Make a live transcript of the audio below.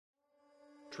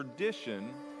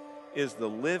tradition is the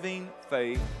living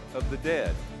faith of the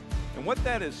dead. And what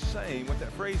that is saying, what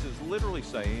that phrase is literally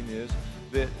saying is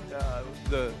that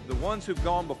the ones who've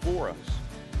gone before us,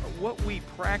 what we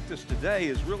practice today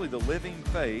is really the living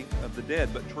faith of the dead.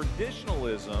 But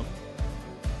traditionalism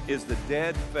is the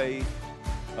dead faith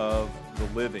of the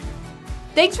living.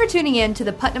 Thanks for tuning in to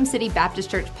the Putnam City Baptist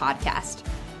Church podcast.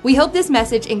 We hope this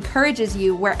message encourages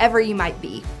you wherever you might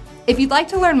be. If you'd like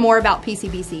to learn more about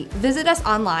PCBC, visit us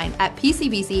online at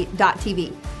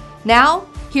pcbc.tv. Now,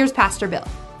 here's Pastor Bill.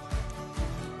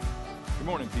 Good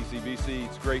morning, PCBC.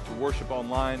 It's great to worship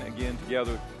online again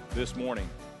together this morning.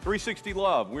 360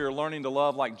 Love. We are learning to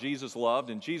love like Jesus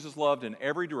loved, and Jesus loved in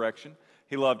every direction.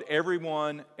 He loved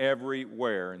everyone,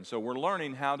 everywhere. And so we're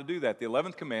learning how to do that. The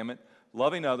 11th commandment,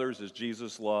 loving others as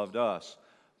Jesus loved us.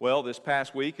 Well, this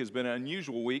past week has been an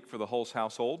unusual week for the Hulse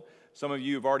household. Some of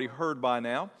you have already heard by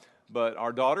now, but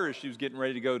our daughter, as she was getting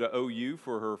ready to go to OU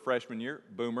for her freshman year,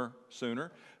 Boomer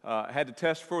Sooner, had to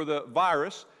test for the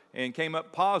virus and came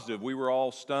up positive. We were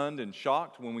all stunned and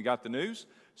shocked when we got the news.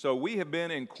 So we have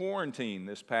been in quarantine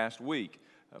this past week.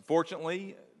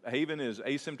 Fortunately, Haven is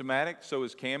asymptomatic, so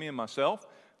is Cammie and myself.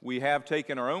 We have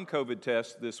taken our own COVID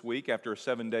test this week after a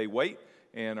 7-day wait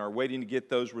and are waiting to get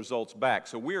those results back.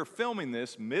 So we are filming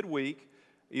this midweek,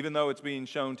 even though it's being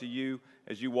shown to you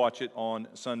as you watch it on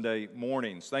Sunday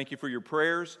mornings. Thank you for your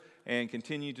prayers and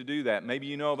continue to do that. Maybe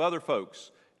you know of other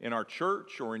folks in our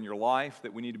church or in your life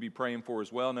that we need to be praying for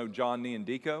as well. I know John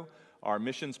Niandico, our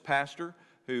missions pastor,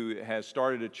 who has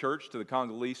started a church to the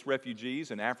Congolese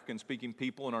refugees and African-speaking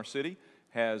people in our city,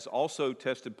 has also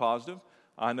tested positive.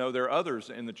 I know there are others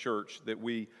in the church that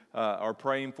we are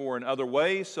praying for in other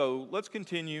ways, so let's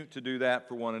continue to do that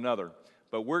for one another.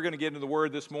 But we're going to get into the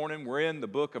Word this morning. We're in the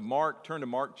book of Mark. Turn to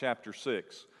Mark chapter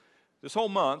 6. This whole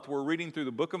month, we're reading through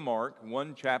the book of Mark,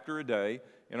 one chapter a day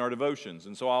in our devotions.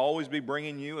 And so I'll always be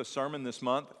bringing you a sermon this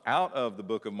month out of the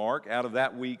book of Mark, out of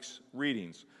that week's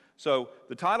readings. So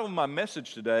the title of my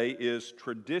message today is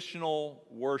Traditional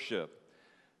Worship.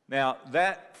 Now,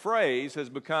 that phrase has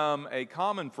become a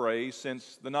common phrase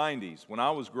since the 90s. When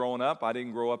I was growing up, I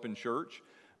didn't grow up in church,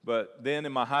 but then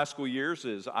in my high school years,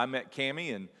 as I met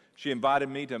Cammie and she invited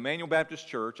me to Emmanuel Baptist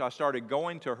Church, I started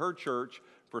going to her church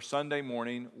for Sunday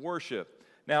morning worship.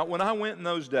 Now, when I went in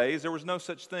those days, there was no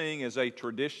such thing as a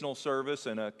traditional service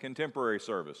and a contemporary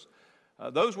service.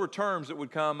 Those were terms that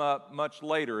would come up much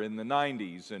later in the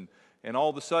 90s, and all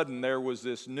of a sudden there was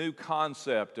this new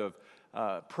concept of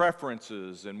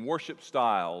preferences and worship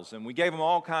styles, and we gave them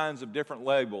all kinds of different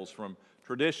labels from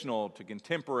traditional to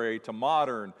contemporary to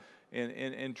modern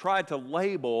and tried to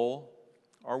label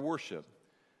our worship.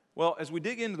 Well, as we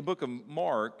dig into the book of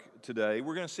Mark today,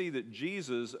 we're going to see that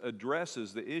Jesus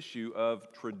addresses the issue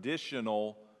of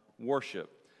traditional worship.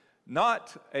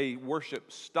 Not a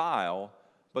worship style,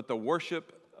 but the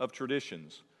worship of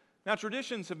traditions. Now,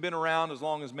 traditions have been around as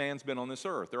long as man's been on this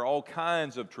earth. There are all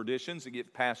kinds of traditions that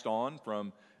get passed on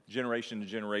from generation to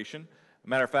generation. As a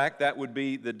matter of fact, that would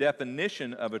be the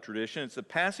definition of a tradition. It's the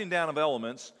passing down of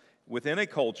elements within a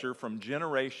culture from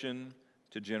generation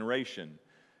to generation.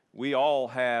 We all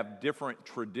have different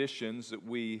traditions that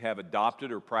we have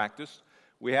adopted or practiced.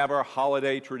 We have our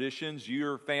holiday traditions.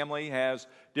 Your family has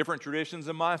different traditions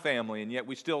than my family, and yet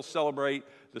we still celebrate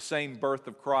the same birth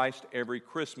of Christ every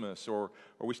Christmas, or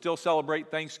we still celebrate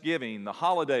Thanksgiving, the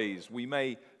holidays. We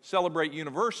may celebrate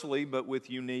universally, but with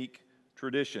unique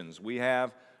traditions. We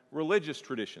have religious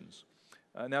traditions.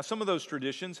 Now, some of those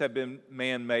traditions have been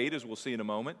man-made, as we'll see in a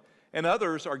moment, and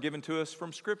others are given to us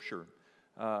from Scripture.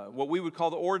 What we would call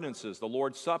the ordinances, the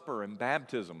Lord's Supper and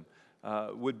baptism,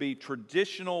 would be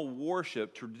traditional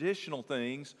worship, traditional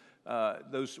things,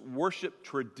 those worship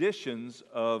traditions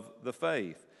of the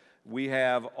faith. We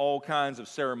have all kinds of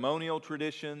ceremonial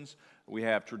traditions. We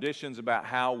have traditions about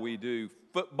how we do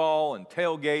football and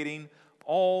tailgating,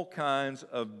 all kinds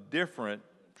of different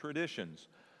traditions.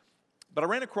 But I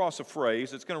ran across a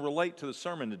phrase that's going to relate to the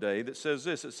sermon today that says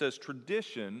this. It says,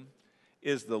 tradition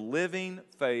is the living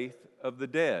faith of the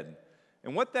dead.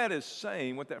 And what that is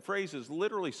saying, what that phrase is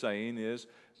literally saying is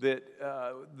that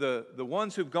the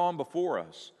ones who've gone before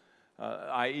us,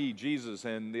 i.e. Jesus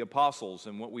and the apostles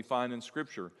and what we find in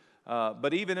Scripture,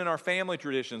 but even in our family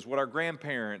traditions, what our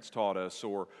grandparents taught us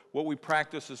or what we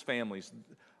practice as families,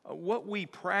 what we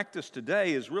practice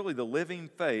today is really the living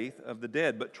faith of the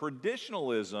dead. But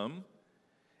traditionalism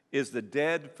is the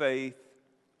dead faith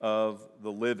of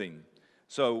the living.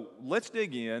 So let's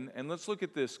dig in and let's look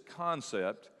at this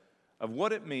concept of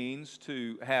what it means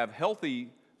to have healthy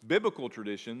biblical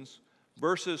traditions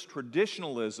versus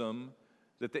traditionalism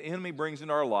that the enemy brings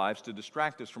into our lives to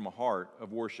distract us from a heart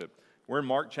of worship. We're in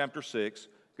Mark chapter 6,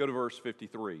 Go to verse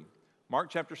 53. Mark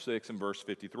chapter 6 and verse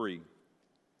 53.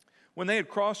 When they had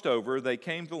crossed over, they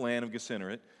came to the land of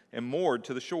Gennesaret and moored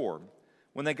to the shore.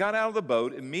 When they got out of the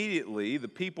boat, immediately the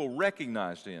people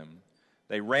recognized him.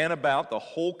 They ran about the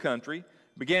whole country,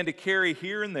 began to carry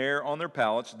here and there on their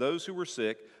pallets those who were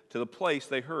sick to the place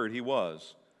they heard he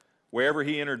was. Wherever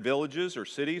he entered villages or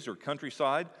cities or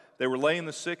countryside, they were laying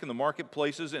the sick in the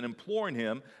marketplaces and imploring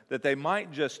him that they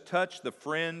might just touch the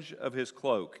fringe of his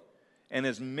cloak. And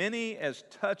as many as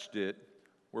touched it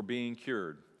were being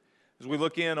cured. As we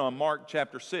look in on Mark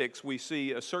chapter 6, we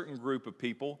see a certain group of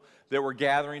people that were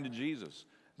gathering to Jesus.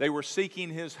 They were seeking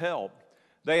his help.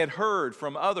 They had heard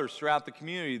from others throughout the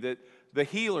community that the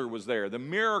healer was there, the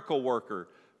miracle worker,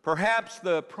 perhaps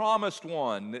the promised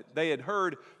one that they had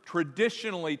heard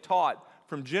traditionally taught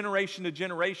from generation to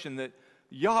generation that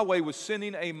Yahweh was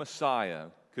sending a Messiah.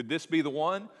 Could this be the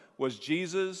one? Was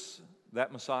Jesus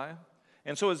that Messiah?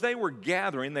 And so as they were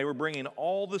gathering, they were bringing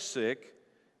all the sick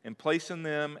and placing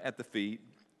them at the feet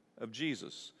of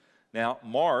Jesus. Now,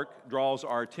 Mark draws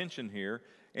our attention here,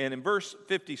 and in verse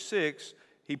 56,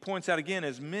 he points out again,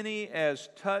 as many as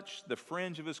touched the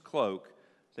fringe of his cloak,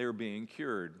 they were being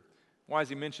cured. Why does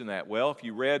he mention that? Well, if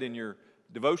you read in your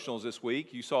devotionals this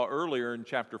week, you saw earlier in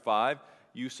chapter 5,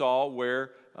 you saw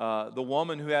where the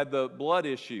woman who had the blood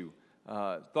issue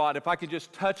thought, if I could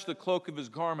just touch the cloak of his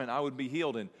garment, I would be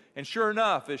healed. And sure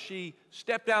enough, as she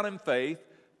stepped out in faith,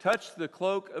 touched the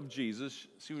cloak of Jesus,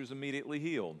 she was immediately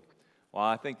healed. Well,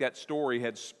 I think that story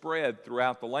had spread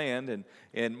throughout the land,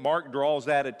 and Mark draws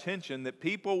that attention that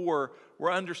people were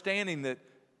understanding that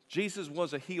Jesus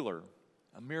was a healer,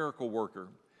 a miracle worker.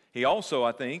 He also,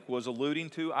 I think, was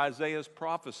alluding to Isaiah's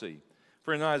prophecy.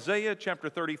 For in Isaiah chapter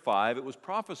 35, it was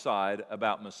prophesied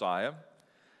about Messiah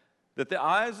that the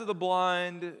eyes of the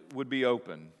blind would be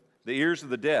open, the ears of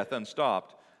the deaf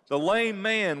unstopped, the lame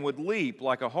man would leap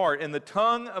like a hart, and the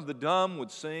tongue of the dumb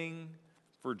would sing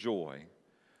for joy.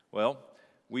 Well,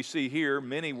 we see here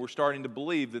many were starting to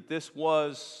believe that this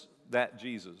was that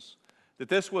Jesus, that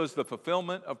this was the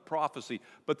fulfillment of prophecy.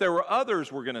 But there were others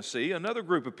we're going to see, another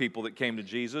group of people that came to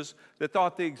Jesus that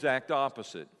thought the exact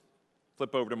opposite.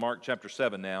 Flip over to Mark chapter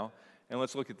 7 now, and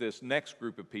let's look at this next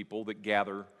group of people that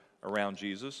gather around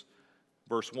Jesus.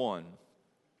 Verse 1.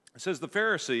 It says, the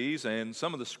Pharisees and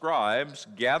some of the scribes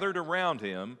gathered around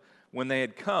him when they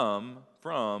had come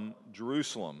from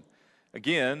Jerusalem.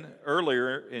 Again,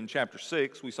 earlier in chapter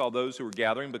 6, we saw those who were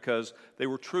gathering because they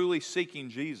were truly seeking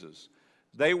Jesus.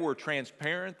 They were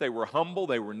transparent, they were humble,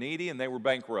 they were needy, and they were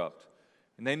bankrupt.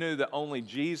 And they knew that only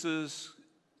Jesus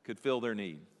could fill their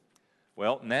need.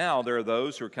 Well, now there are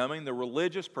those who are coming, the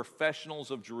religious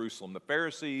professionals of Jerusalem, the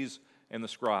Pharisees and the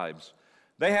scribes.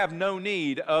 They have no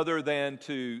need other than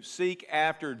to seek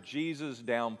after Jesus'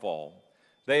 downfall.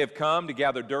 They have come to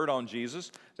gather dirt on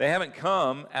Jesus. They haven't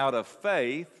come out of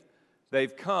faith.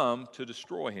 They've come to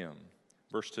destroy him.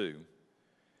 Verse 2.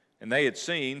 And they had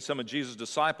seen some of Jesus'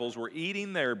 disciples were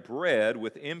eating their bread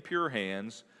with impure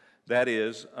hands, that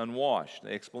is, unwashed.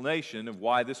 The explanation of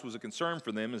why this was a concern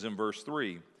for them is in verse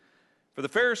 3. For the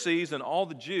Pharisees and all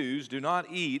the Jews do not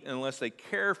eat unless they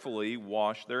carefully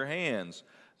wash their hands,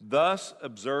 thus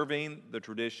observing the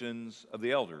traditions of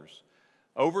the elders.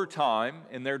 Over time,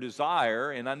 in their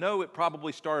desire, and I know it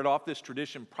probably started off, this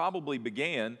tradition probably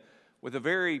began with a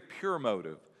very pure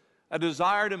motive, a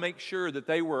desire to make sure that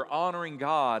they were honoring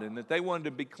God and that they wanted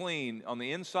to be clean on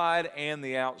the inside and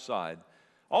the outside.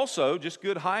 Also, just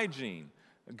good hygiene,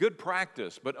 good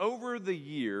practice. But over the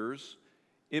years,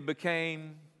 it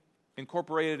became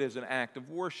incorporated as an act of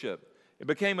worship. It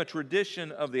became a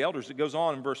tradition of the elders. It goes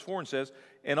on in verse 4 and says,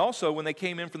 and also when they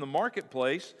came in from the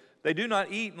marketplace, they do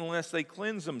not eat unless they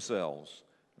cleanse themselves.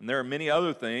 And there are many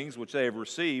other things which they have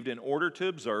received in order to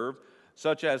observe,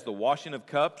 such as the washing of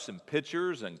cups and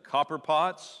pitchers and copper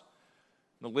pots.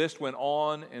 The list went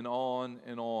on and on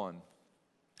and on.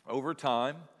 Over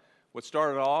time, what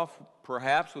started off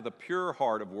perhaps with a pure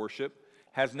heart of worship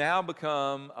has now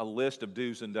become a list of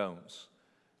do's and don'ts.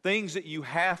 Things that you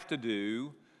have to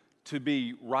do to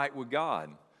be right with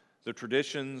God. The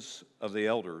traditions of the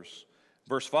elders.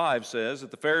 Verse 5 says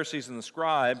that the Pharisees and the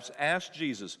scribes asked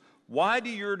Jesus, why do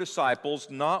your disciples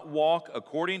not walk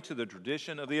according to the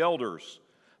tradition of the elders,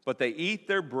 but they eat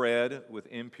their bread with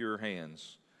impure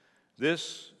hands?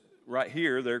 This right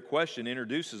here, their question,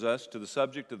 introduces us to the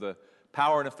subject of the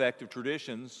power and effect of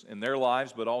traditions in their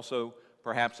lives, but also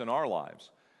perhaps in our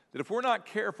lives. That if we're not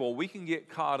careful, we can get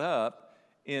caught up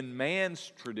in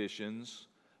man's traditions,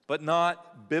 but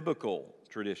not biblical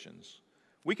traditions.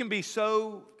 We can be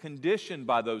so conditioned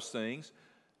by those things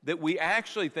that we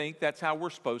actually think that's how we're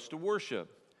supposed to worship.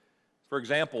 For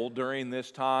example, during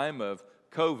this time of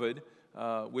COVID,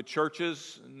 with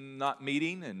churches not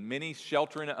meeting and many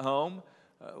sheltering at home,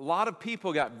 a lot of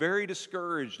people got very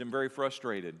discouraged and very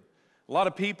frustrated. A lot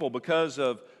of people, because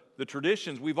of the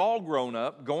traditions, we've all grown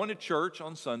up going to church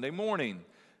on Sunday morning.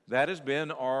 That has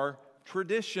been our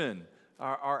tradition,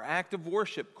 our act of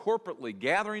worship, corporately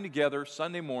gathering together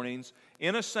Sunday mornings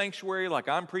in a sanctuary like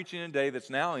I'm preaching today that's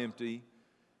now empty.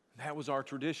 That was our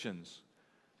traditions.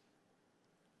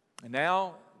 And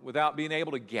now, without being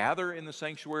able to gather in the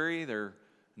sanctuary, there are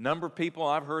a number of people,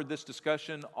 I've heard this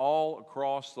discussion all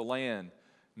across the land,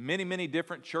 many, many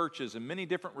different churches and many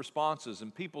different responses,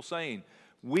 and people saying,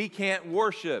 we can't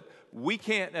worship,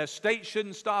 state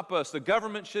shouldn't stop us, the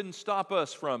government shouldn't stop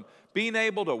us from being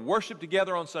able to worship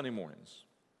together on Sunday mornings.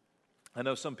 I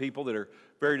know some people that are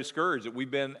very discouraged that we've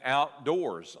been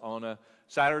outdoors on a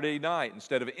Saturday night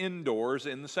instead of indoors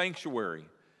in the sanctuary.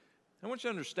 I want you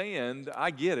to understand,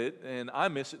 I get it, and I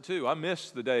miss it too. I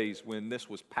miss the days when this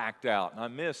was packed out, and I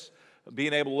miss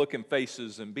being able to look in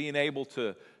faces and being able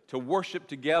to worship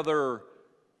together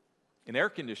in air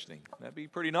conditioning. That'd be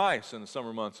pretty nice in the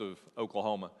summer months of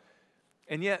Oklahoma.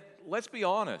 And yet, let's be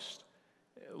honest.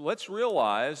 Let's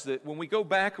realize that when we go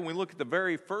back and we look at the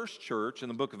very first church in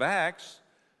the book of Acts,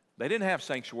 they didn't have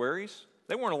sanctuaries.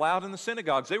 They weren't allowed in the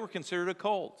synagogues. They were considered a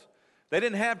cult. They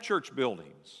didn't have church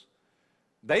buildings.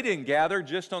 They didn't gather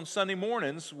just on Sunday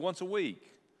mornings once a week.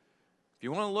 If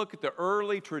you want to look at the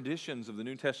early traditions of the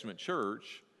New Testament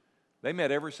church, they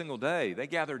met every single day. They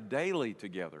gathered daily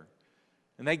together.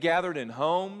 And they gathered in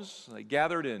homes. They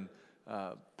gathered in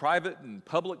private and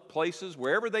public places.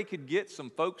 Wherever they could get some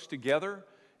folks together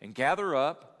and gather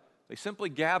up, they simply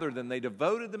gathered and they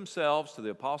devoted themselves to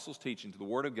the apostles' teaching, to the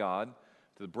Word of God,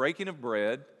 to the breaking of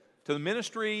bread, to the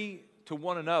ministry to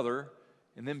one another,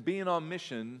 and then being on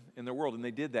mission in their world. And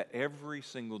they did that every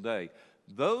single day.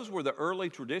 Those were the early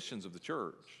traditions of the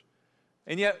church.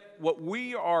 And yet, what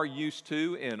we are used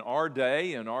to in our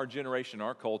day, in our generation,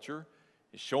 our culture,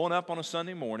 is showing up on a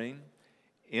Sunday morning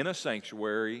in a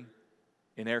sanctuary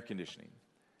in air conditioning.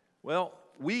 Well,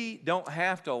 we don't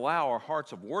have to allow our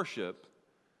hearts of worship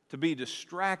to be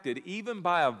distracted even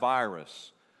by a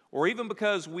virus or even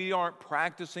because we aren't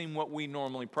practicing what we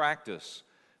normally practice.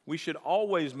 We should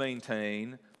always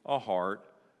maintain a heart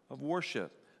of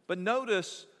worship. But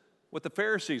notice what the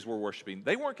Pharisees were worshiping.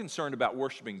 They weren't concerned about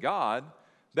worshiping God.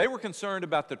 They were concerned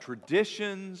about the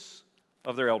traditions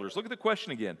of their elders. Look at the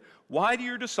question again. Why do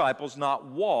your disciples not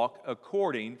walk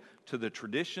according to the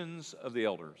traditions of the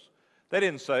elders? They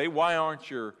didn't say, why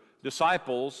aren't your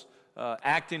disciples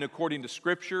acting according to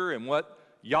Scripture and what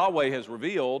Yahweh has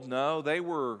revealed? No, they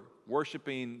were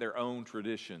worshiping their own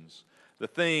traditions, the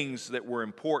things that were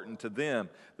important to them,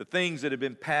 the things that had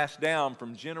been passed down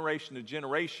from generation to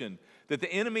generation, that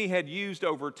the enemy had used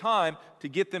over time to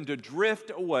get them to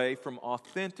drift away from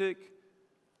authentic,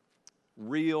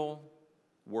 real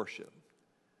worship.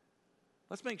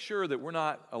 Let's make sure that we're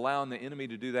not allowing the enemy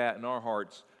to do that in our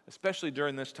hearts, especially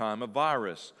during this time of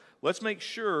virus. Let's make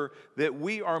sure that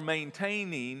we are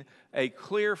maintaining a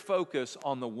clear focus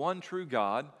on the one true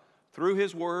God through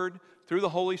His Word, through the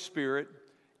Holy Spirit,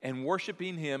 and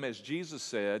worshiping Him, as Jesus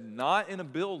said, not in a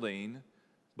building,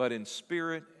 but in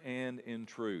spirit and in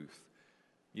truth.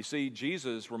 You see,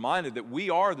 Jesus reminded that we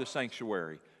are the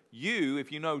sanctuary. You,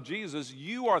 if you know Jesus,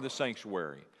 you are the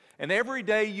sanctuary. And every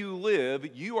day you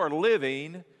live, you are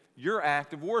living your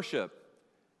act of worship,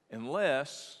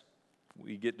 unless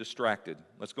we get distracted.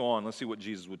 Let's go on. Let's see what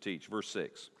Jesus would teach. Verse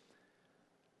 6.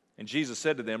 And Jesus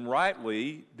said to them,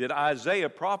 rightly did Isaiah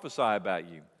prophesy about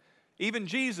you. Even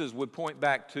Jesus would point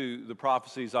back to the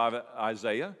prophecies of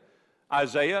Isaiah.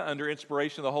 Isaiah, under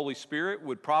inspiration of the Holy Spirit,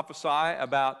 would prophesy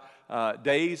about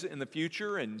days in the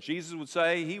future, and Jesus would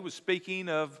say he was speaking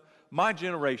of my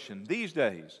generation, these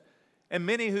days, and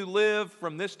many who live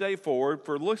from this day forward,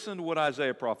 for listen to what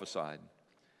Isaiah prophesied.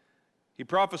 He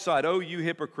prophesied, "O you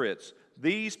hypocrites,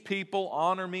 these people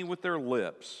honor me with their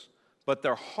lips, but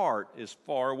their heart is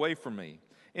far away from me.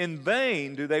 In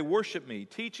vain do they worship me,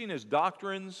 teaching as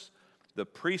doctrines the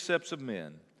precepts of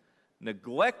men.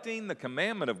 Neglecting the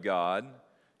commandment of God,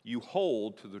 you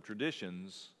hold to the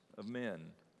traditions of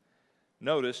men."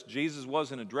 Notice, Jesus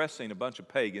wasn't addressing a bunch of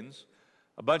pagans,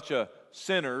 a bunch of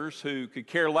sinners who could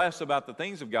care less about the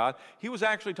things of God. He was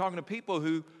actually talking to people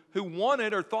who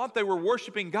wanted or thought they were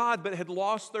worshiping God but had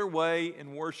lost their way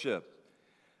in worship.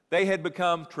 They had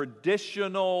become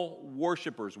traditional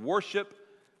worshipers,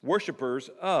 worshipers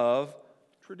of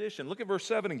tradition. Look at verse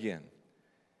 7 again.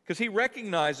 Because he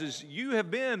recognizes you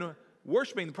have been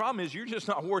worshiping. The problem is you're just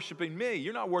not worshiping me.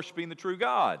 You're not worshiping the true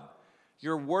God.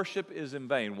 Your worship is in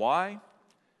vain. Why?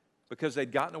 because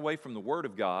they'd gotten away from the Word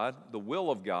of God, the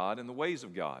will of God, and the ways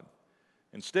of God.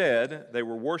 Instead, they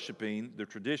were worshiping the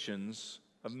traditions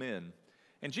of men.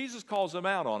 And Jesus calls them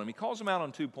out on them. He calls them out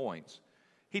on 2 points.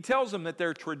 He tells them that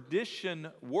their tradition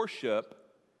worship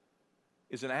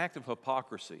is an act of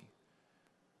hypocrisy.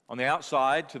 On the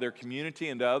outside, to their community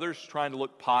and to others, trying to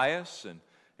look pious and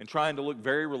trying to look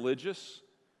very religious.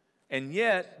 And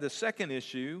yet, the second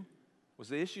issue was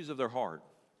the issues of their heart.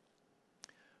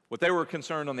 What they were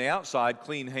concerned on the outside,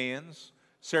 clean hands,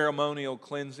 ceremonial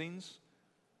cleansings,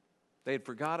 they had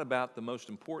forgot about the most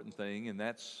important thing, and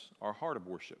that's our heart of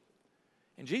worship.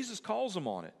 And Jesus calls them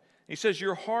on it. He says,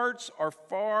 your hearts are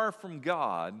far from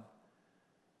God,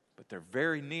 but they're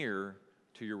very near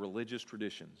to your religious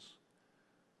traditions.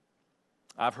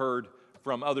 I've heard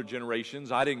from other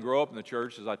generations, I didn't grow up in the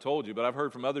church, as I told you, but I've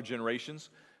heard from other generations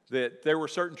that there were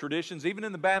certain traditions, even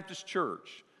in the Baptist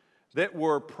church, that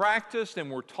were practiced and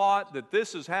were taught that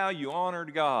this is how you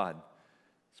honored God.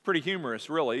 It's pretty humorous,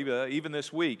 really. Even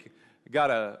this week, I got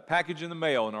a package in the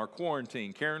mail in our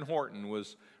quarantine. Karen Horton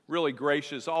was really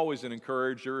gracious, always an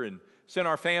encourager, and sent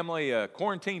our family a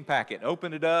quarantine packet.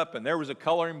 Opened it up, and there was a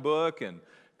coloring book and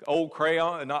old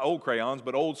crayon, not old crayons,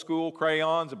 but old school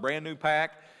crayons, a brand new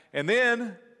pack, and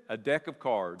then a deck of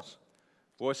cards.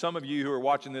 Boy, some of you who are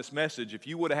watching this message, if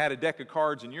you would have had a deck of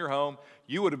cards in your home,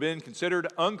 you would have been considered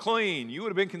unclean. You would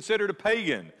have been considered a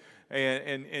pagan.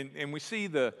 And we see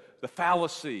the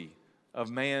fallacy of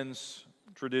man's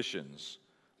traditions.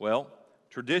 Well,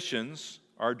 traditions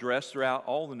are addressed throughout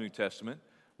all the New Testament,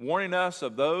 warning us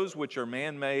of those which are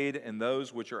man-made and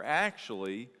those which are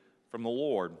actually from the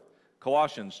Lord.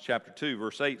 Colossians chapter 2,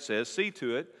 verse 8 says, see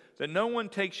to it that no one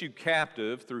takes you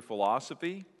captive through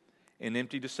philosophy and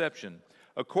empty deception,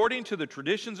 according to the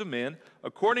traditions of men,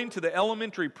 according to the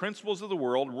elementary principles of the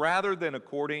world, rather than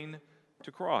according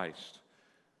to Christ.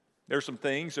 There are some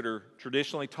things that are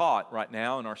traditionally taught right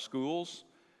now in our schools,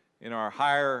 in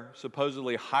our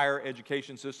supposedly higher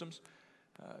education systems.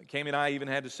 Cami and I even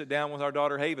had to sit down with our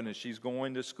daughter Haven as she's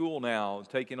going to school now,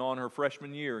 taking on her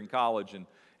freshman year in college,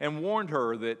 and warned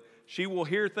her that she will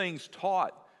hear things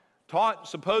taught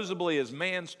supposedly as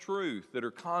man's truth that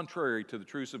are contrary to the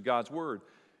truths of God's Word.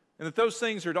 And that those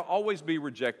things are to always be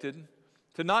rejected,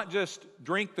 to not just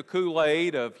drink the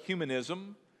Kool-Aid of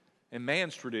humanism and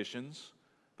man's traditions,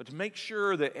 but to make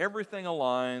sure that everything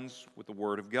aligns with the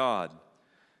Word of God.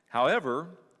 However,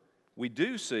 we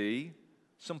do see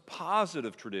some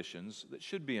positive traditions that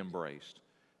should be embraced.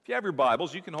 If you have your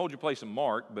Bibles, you can hold your place in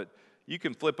Mark, but you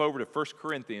can flip over to 1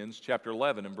 Corinthians chapter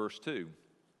 11 and verse 2.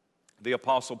 The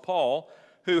Apostle Paul,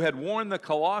 who had warned the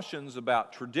Colossians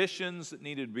about traditions that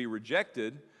needed to be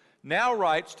rejected, now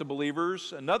writes to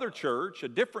believers, another church, a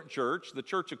different church, the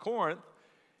church of Corinth,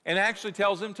 and actually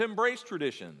tells them to embrace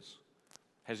traditions.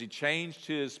 Has he changed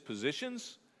his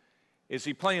positions? Is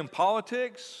he playing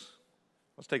politics?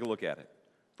 Let's take a look at it.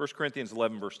 1 Corinthians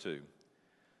 11, verse 2.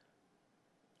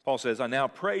 Paul says, I now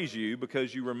praise you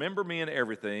because you remember me in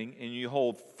everything and you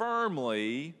hold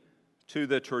firmly to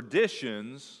the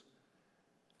traditions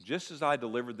just as I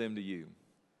delivered them to you.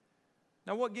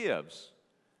 Now what gives?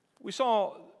 We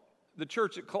saw the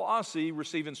church at Colossae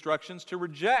receive instructions to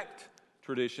reject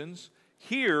traditions.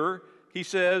 Here, he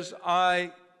says,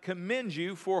 I commend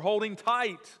you for holding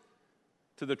tight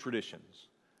to the traditions.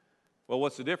 Well,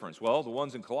 what's the difference? Well, the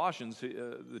ones in Colossians,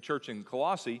 the church in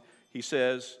Colossae, he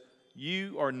says,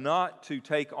 you are not to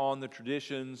take on the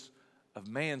traditions of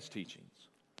man's teachings.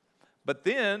 But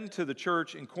then to the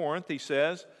church in Corinth, he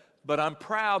says, but I'm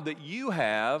proud that you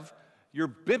have your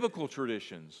biblical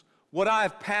traditions, what I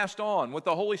have passed on, what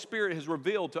the Holy Spirit has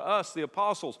revealed to us, the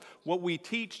apostles, what we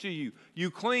teach to you.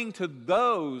 You cling to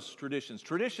those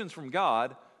traditions from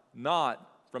God, not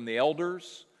from the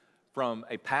elders, from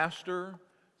a pastor,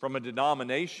 from a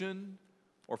denomination,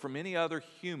 or from any other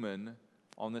human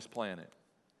on this planet.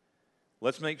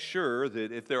 Let's make sure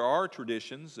that if there are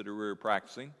traditions that we're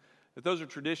practicing, that those are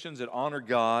traditions that honor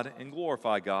God and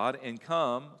glorify God and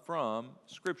come from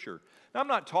Scripture. Now, I'm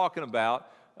not talking about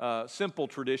simple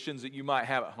traditions that you might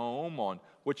have at home on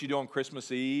what you do on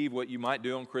Christmas Eve, what you might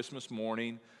do on Christmas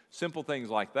morning, simple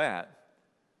things like that.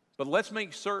 But let's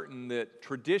make certain that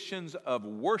traditions of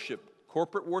worship,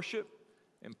 corporate worship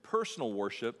and personal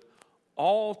worship,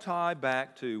 all tie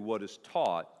back to what is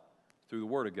taught through the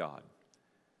Word of God.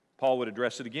 Paul would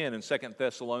address it again in 2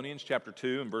 Thessalonians chapter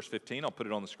 2 and verse 15. I'll put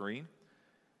it on the screen.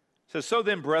 It says, so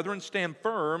then, brethren, stand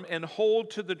firm and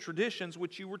hold to the traditions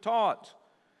which you were taught,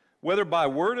 whether by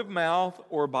word of mouth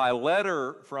or by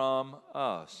letter from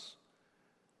us.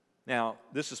 Now,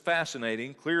 this is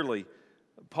fascinating. Clearly,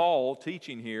 Paul,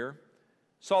 teaching here,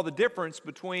 saw the difference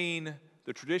between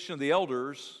the tradition of the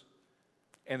elders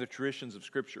and the traditions of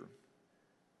Scripture.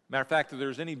 Matter of fact, if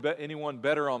there's anyone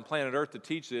better on planet Earth to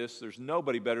teach this, there's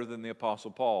nobody better than the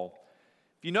Apostle Paul.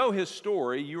 If you know his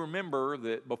story, you remember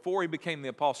that before he became the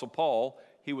Apostle Paul,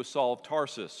 he was Saul of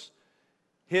Tarsus.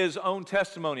 His own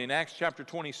testimony in Acts chapter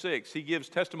 26, he gives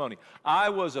testimony. I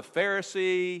was a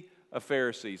Pharisee of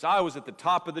Pharisees. I was at the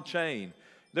top of the chain.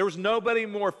 There was nobody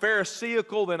more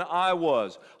Pharisaical than I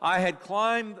was. I had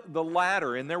climbed the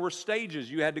ladder, and there were stages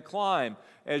you had to climb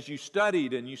as you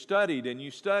studied and you studied and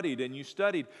you studied and you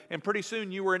studied. And pretty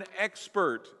soon you were an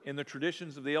expert in the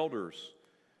traditions of the elders.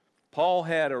 Paul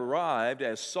had arrived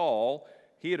as Saul.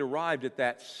 He had arrived at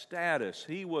that status.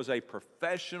 He was a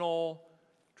professional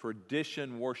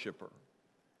tradition worshiper.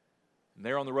 And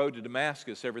there on the road to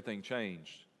Damascus, everything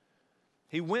changed.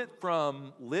 He went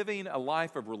from living a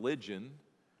life of religion,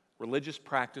 religious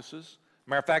practices.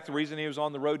 Matter of fact, the reason he was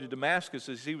on the road to Damascus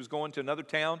is he was going to another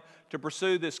town to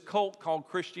pursue this cult called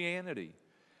Christianity.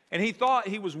 And he thought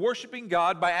he was worshiping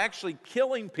God by actually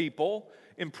killing people,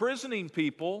 imprisoning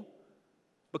people,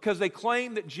 because they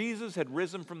claimed that Jesus had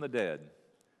risen from the dead.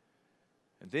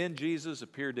 And then Jesus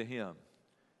appeared to him.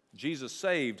 Jesus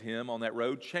saved him on that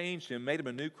road, changed him, made him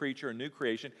a new creature, a new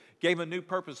creation, gave him a new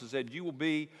purpose, and said, you will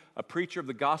be a preacher of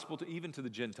the gospel even to the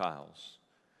Gentiles.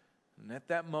 And at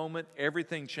that moment,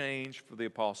 everything changed for the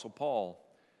Apostle Paul.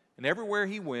 And everywhere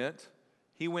he went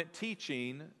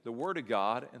teaching the Word of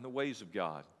God and the ways of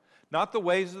God. Not the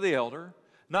ways of the elder,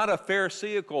 not a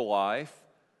Pharisaical life,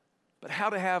 but how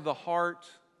to have the heart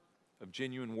of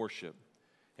genuine worship.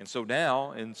 And so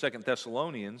now, in 2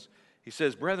 Thessalonians, he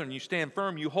says, brethren, you stand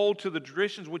firm, you hold to the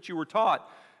traditions which you were taught,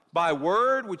 by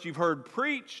word which you've heard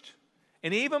preached,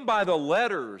 and even by the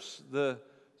letters, the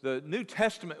New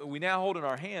Testament we now hold in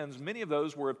our hands, many of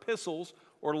those were epistles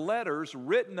or letters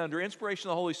written under inspiration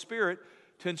of the Holy Spirit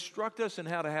to instruct us in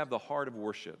how to have the heart of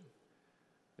worship.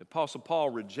 The Apostle Paul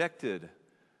rejected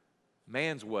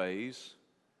man's ways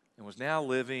and was now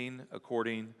living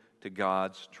according to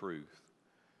God's truth.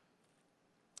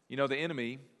 You know, the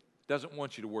enemy doesn't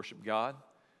want you to worship God.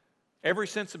 Ever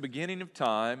since the beginning of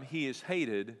time, he has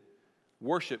hated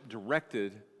worship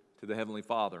directed to the Heavenly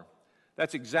Father.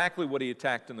 That's exactly what he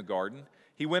attacked in the garden.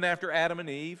 He went after Adam and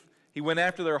Eve. He went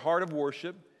after their heart of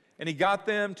worship, and he got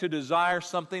them to desire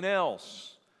something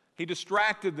else. He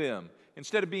distracted them.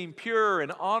 Instead of being pure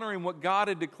and honoring what God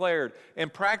had declared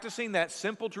and practicing that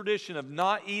simple tradition of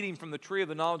not eating from the tree of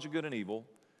the knowledge of good and evil,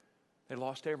 they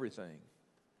lost everything.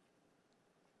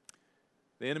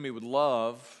 The enemy would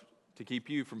love to keep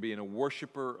you from being a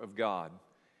worshiper of God.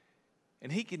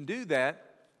 And he can do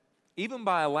that even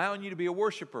by allowing you to be a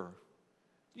worshiper.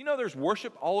 You know there's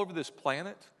worship all over this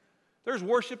planet? There's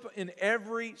worship in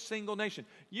every single nation.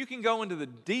 You can go into the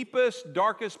deepest,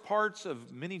 darkest parts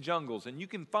of many jungles and you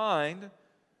can find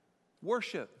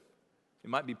worship. It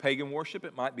might be pagan worship,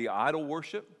 it might be idol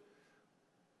worship.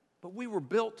 But we were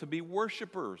built to be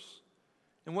worshipers.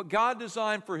 And what God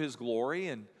designed for His glory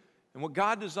and what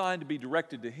God designed to be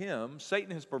directed to Him,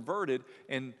 Satan has perverted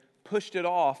and pushed it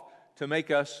off to make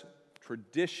us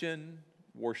tradition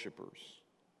worshipers.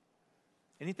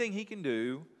 Anything he can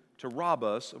do to rob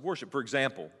us of worship. For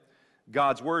example,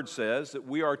 God's Word says that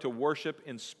we are to worship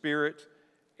in spirit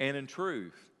and in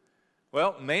truth.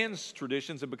 Well, man's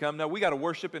traditions have become, no, we got to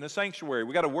worship in a sanctuary.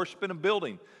 We got to worship in a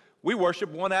building. We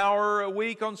worship 1 hour a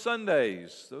week on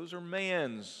Sundays. Those are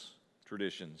man's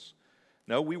traditions.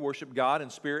 No, we worship God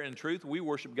in spirit and truth. We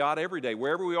worship God every day,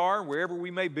 wherever we are, wherever we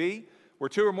may be. Where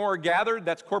two or more are gathered,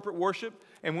 that's corporate worship.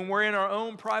 And when we're in our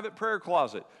own private prayer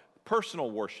closet, personal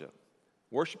worship,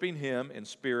 worshiping Him in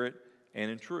spirit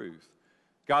and in truth.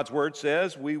 God's Word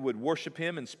says we would worship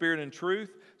Him in spirit and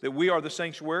truth, that we are the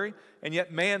sanctuary, and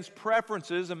yet man's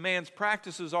preferences and man's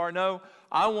practices are, no,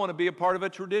 I want to be a part of a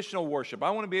traditional worship.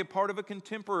 I want to be a part of a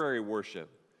contemporary worship.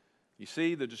 You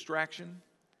see the distraction?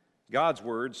 God's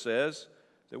Word says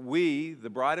that we, the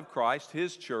bride of Christ,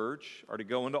 His church, are to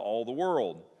go into all the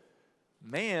world.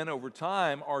 Man, over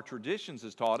time, our traditions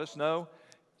has taught us, no,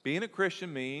 being a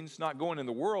Christian means not going in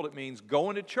the world, it means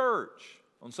going to church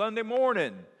on Sunday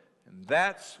morning. And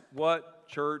that's what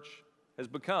church has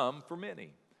become for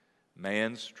many.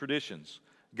 Man's traditions.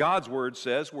 God's Word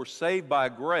says we're saved by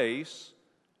grace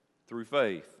through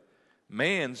faith.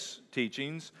 Man's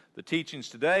teachings, the teachings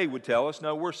today would tell us,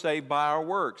 no, we're saved by our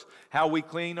works. How we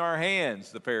clean our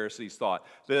hands, the Pharisees thought.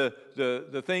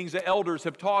 The things the elders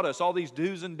have taught us, all these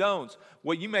do's and don'ts.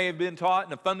 What you may have been taught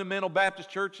in a fundamental Baptist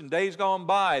church in days gone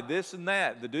by, this and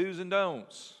that, the do's and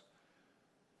don'ts.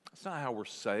 That's not how we're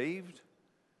saved.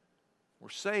 We're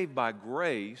saved by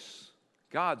grace,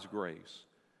 God's grace.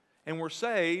 And we're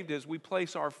saved as we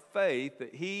place our faith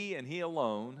that He and He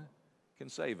alone can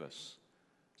save us.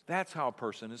 That's how a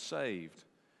person is saved.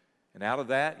 And out of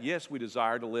that, yes, we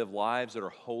desire to live lives that are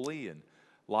holy and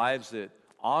lives that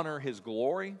honor His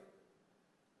glory,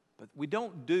 but we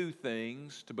don't do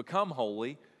things to become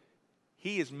holy.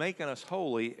 He is making us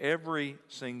holy every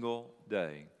single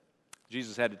day.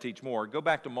 Jesus had to teach more. Go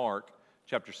back to Mark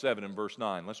chapter 7 and verse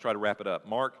 9. Let's try to wrap it up.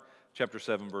 Mark chapter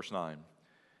 7, verse 9.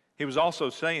 He was also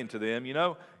saying to them,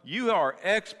 you are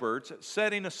experts at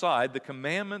setting aside the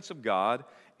commandments of God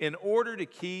in order to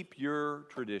keep your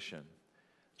tradition.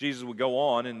 Jesus would go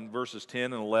on in verses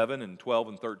 10 and 11 and 12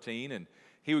 and 13, and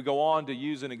he would go on to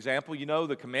use an example.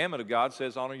 The commandment of God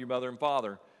says, honor your mother and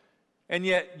father. And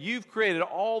yet you've created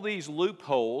all these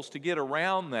loopholes to get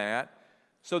around that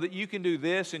so that you can do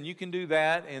this and you can do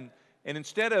that. And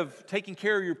instead of taking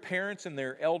care of your parents in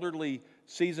their elderly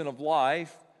season of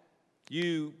life,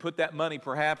 you put that money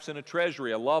perhaps in a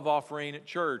treasury, a love offering at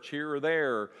church here or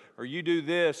there, or you do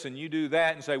this and you do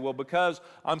that and say, well, because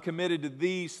I'm committed to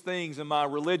these things in my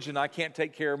religion, I can't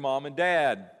take care of mom and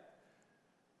dad.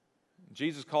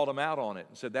 Jesus called him out on it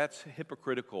and said, that's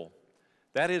hypocritical.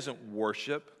 That isn't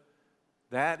worship.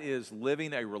 That is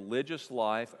living a religious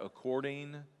life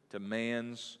according to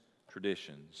man's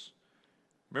traditions.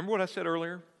 Remember what I said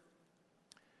earlier?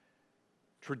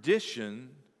 Tradition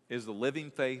is the living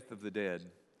faith of the dead.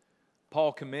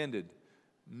 Paul commended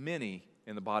many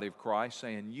in the body of Christ,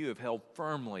 saying, you have held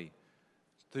firmly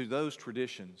to those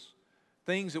traditions.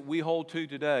 Things that we hold to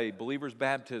today, believers'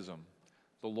 baptism,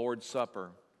 the Lord's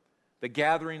Supper, the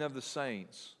gathering of the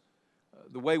saints,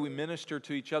 the way we minister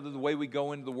to each other, the way we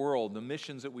go into the world, the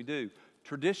missions that we do,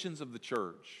 traditions of the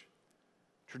church,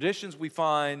 traditions we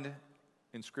find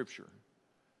in Scripture.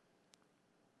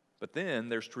 But then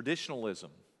there's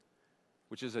traditionalism,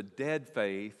 which is a dead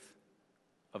faith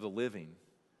of the living.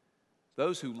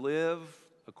 Those who live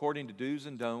according to do's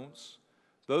and don'ts,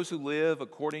 those who live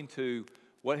according to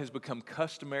what has become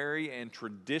customary and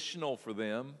traditional for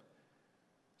them,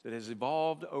 that has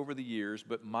evolved over the years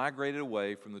but migrated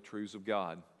away from the truths of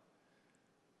God.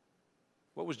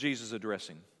 What was Jesus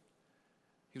addressing?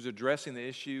 He was addressing the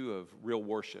issue of real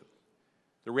worship.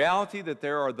 The reality that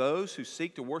there are those who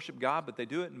seek to worship God, but they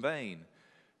do it in vain.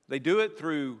 They do it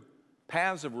through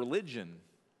paths of religion,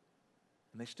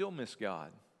 and they still miss God.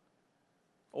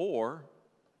 Or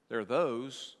there are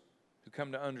those who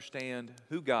come to understand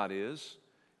who God is,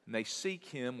 and they seek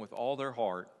Him with all their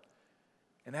heart.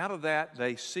 And out of that,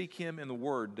 they seek Him in the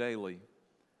Word daily.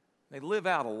 They live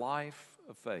out a life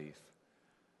of faith.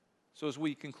 So as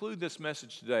we conclude this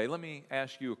message today, let me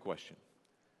ask you a question.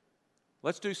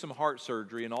 Let's do some heart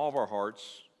surgery in all of our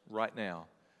hearts right now.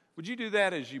 Would you do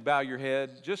that as you bow your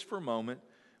head just for a moment,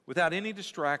 without any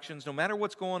distractions, no matter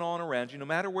what's going on around you, no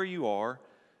matter where you are?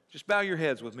 Just bow your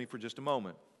heads with me for just a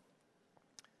moment.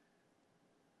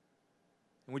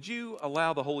 And would you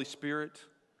allow the Holy Spirit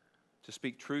to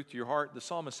speak truth to your heart? The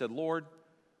psalmist said, Lord,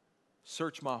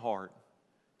 search my heart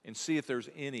and see if there's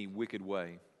any wicked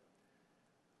way.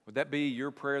 Would that be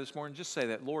your prayer this morning? Just say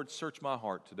that, Lord, search my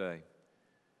heart today.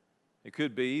 It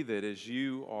could be that as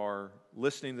you are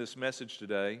listening to this message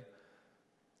today,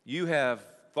 you have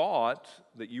thought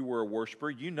that you were a worshiper.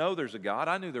 You know there's a God.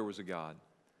 I knew there was a God.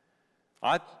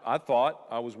 I thought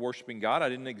I was worshiping God. I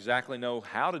didn't exactly know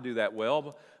how to do that well.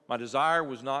 But my desire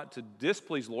was not to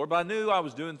displease the Lord, but I knew I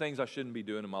was doing things I shouldn't be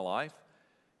doing in my life.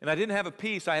 And I didn't have a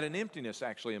peace. I had an emptiness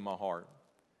actually in my heart.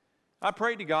 I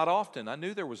prayed to God often. I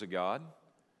knew there was a God.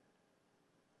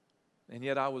 And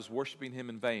yet I was worshiping Him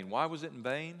in vain. Why was it in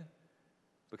vain?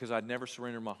 Because I'd never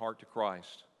surrendered my heart to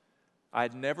Christ. I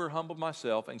had never humbled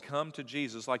myself and come to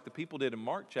Jesus like the people did in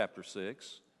Mark chapter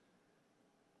 6.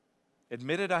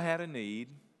 Admitted I had a need.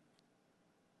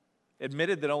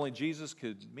 Admitted that only Jesus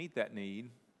could meet that need.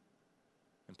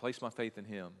 And placed my faith in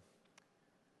Him.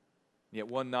 Yet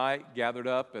one night, gathered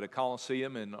up at a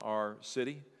coliseum in our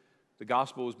city, the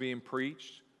gospel was being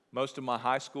preached. Most of my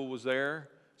high school was there.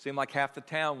 Seemed like half the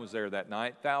town was there that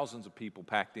night. Thousands of people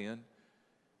packed in.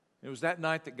 It was that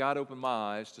night that God opened my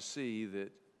eyes to see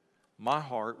that my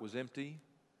heart was empty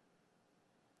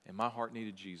and my heart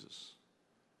needed Jesus.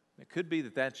 It could be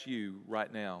that that's you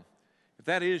right now. If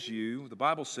that is you, the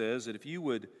Bible says that if you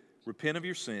would repent of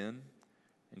your sin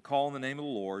and call on the name of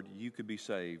the Lord, you could be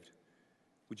saved.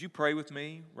 Would you pray with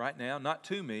me right now? Not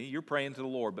to me, you're praying to the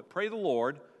Lord, but pray to the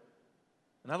Lord.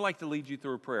 And I'd like to lead you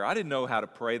through a prayer. I didn't know how to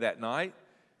pray that night,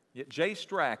 yet Jay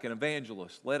Strack, an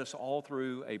evangelist, led us all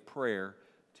through a prayer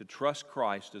to trust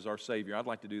Christ as our Savior. I'd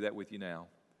like to do that with you now.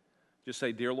 Just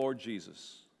say, Dear Lord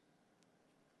Jesus,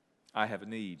 I have a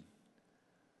need.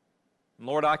 And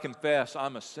Lord, I confess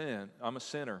I'm a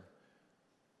sinner,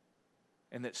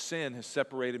 and that sin has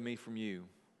separated me from you.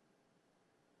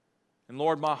 And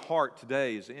Lord, my heart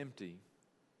today is empty.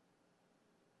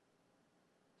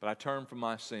 But I turn from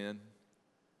my sin,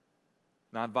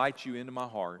 and I invite you into my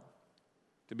heart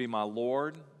to be my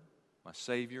Lord, my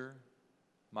Savior,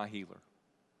 my healer.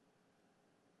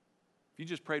 If you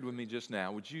just prayed with me just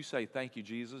now, would you say, thank you,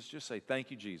 Jesus? Just say,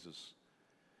 thank you, Jesus.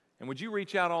 And would you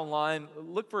reach out online,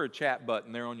 look for a chat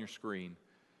button there on your screen.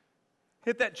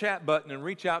 Hit that chat button and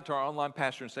reach out to our online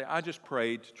pastor and say, I just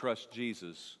prayed to trust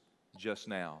Jesus just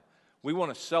now. We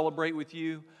want to celebrate with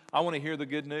you. I want to hear the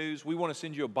good news. We want to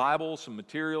send you a Bible, some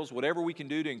materials, whatever we can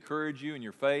do to encourage you in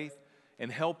your faith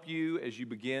and help you as you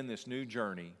begin this new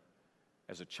journey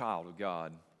as a child of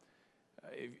God.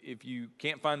 If you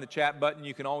can't find the chat button,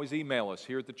 you can always email us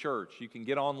here at the church. You can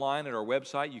get online at our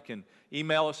website. You can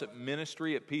email us at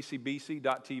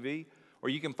ministry@pcbc.tv, or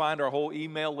you can find our whole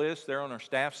email list there on our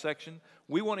staff section.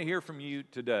 We want to hear from you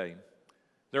today.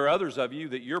 There are others of you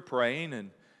that you're praying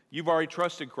and you've already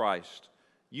trusted Christ.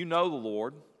 You know the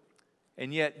Lord,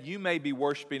 and yet you may be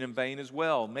worshiping in vain as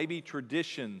well. Maybe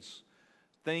traditions,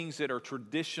 things that are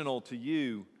traditional to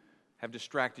you, have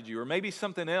distracted you, or maybe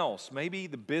something else, maybe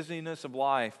the busyness of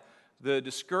life, the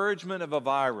discouragement of a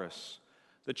virus,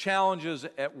 the challenges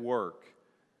at work,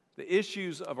 the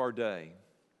issues of our day.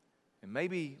 And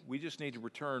maybe we just need to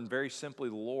return very simply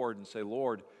to the Lord and say,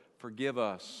 Lord, forgive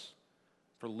us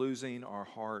for losing our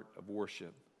heart of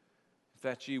worship. If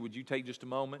that's you, would you take just a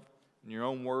moment, in your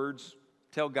own words,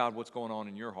 tell God what's going on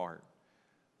in your heart.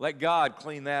 Let God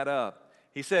clean that up.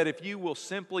 He said, if you will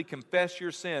simply confess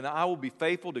your sin, I will be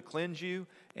faithful to cleanse you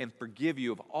and forgive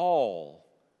you of all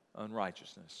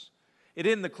unrighteousness. It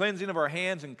isn't the cleansing of our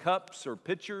hands and cups or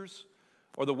pitchers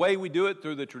or the way we do it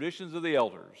through the traditions of the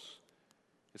elders.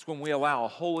 It's when we allow a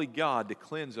holy God to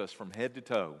cleanse us from head to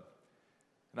toe.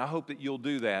 And I hope that you'll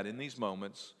do that in these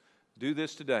moments. Do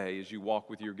this today as you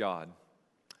walk with your God.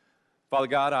 Father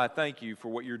God, I thank you for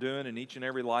what you're doing in each and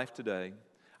every life today.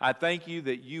 I thank you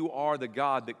that you are the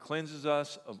God that cleanses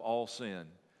us of all sin.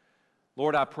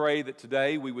 Lord, I pray that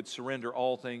today we would surrender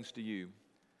all things to you.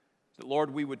 That,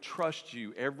 Lord, we would trust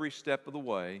you every step of the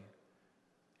way,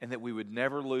 and that we would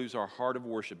never lose our heart of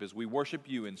worship as we worship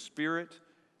you in spirit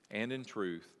and in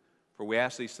truth. For we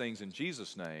ask these things in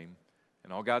Jesus' name.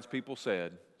 And all God's people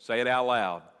said, say it out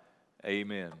loud,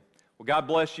 amen. Well, God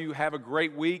bless you. Have a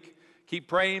great week. Keep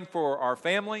praying for our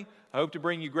family. I hope to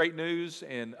bring you great news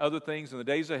and other things in the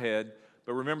days ahead.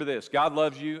 But remember this, God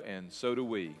loves you, and so do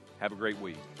we. Have a great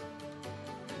week.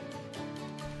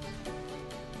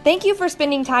 Thank you for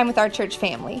spending time with our church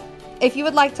family. If you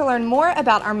would like to learn more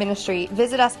about our ministry,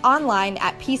 visit us online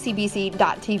at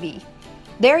pcbc.tv.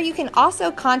 There you can also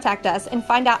contact us and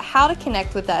find out how to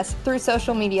connect with us through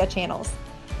social media channels.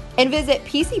 And visit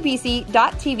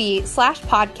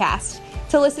pcbc.tv/podcast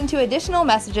to listen to additional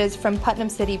messages from Putnam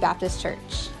City Baptist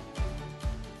Church.